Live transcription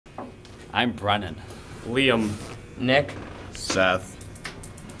I'm Brennan. Liam. Nick. Seth.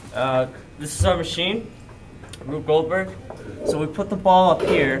 This is our machine, Rube Goldberg. So we put the ball up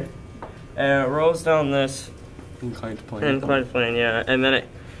here, and it rolls down this Inclined plane. yeah, and then it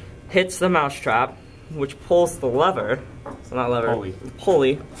hits the mousetrap, which pulls the lever. So not lever.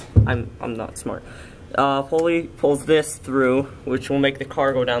 Pulley. I'm not smart. Pulley pulls this through, which will make the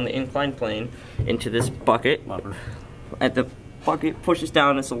car go down the inclined plane into this bucket. Lever. At the bucket pushes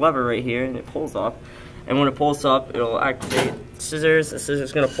down, it's a lever right here, and it pulls up. And when it pulls up, it'll activate scissors. The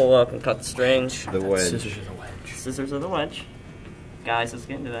scissors gonna pull up and cut the string. The wedge. Scissors are the wedge. Scissors are the wedge. Guys, let's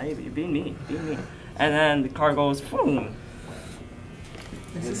get into that. You're being mean. And then the car goes, boom.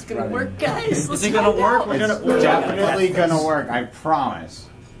 Is this gonna work, guys? Is it gonna work? We're Definitely gonna work, I promise.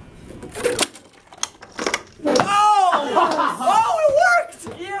 Oh! Oh, it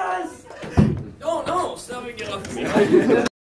worked! Yes! Oh no! Stop it! Get off me!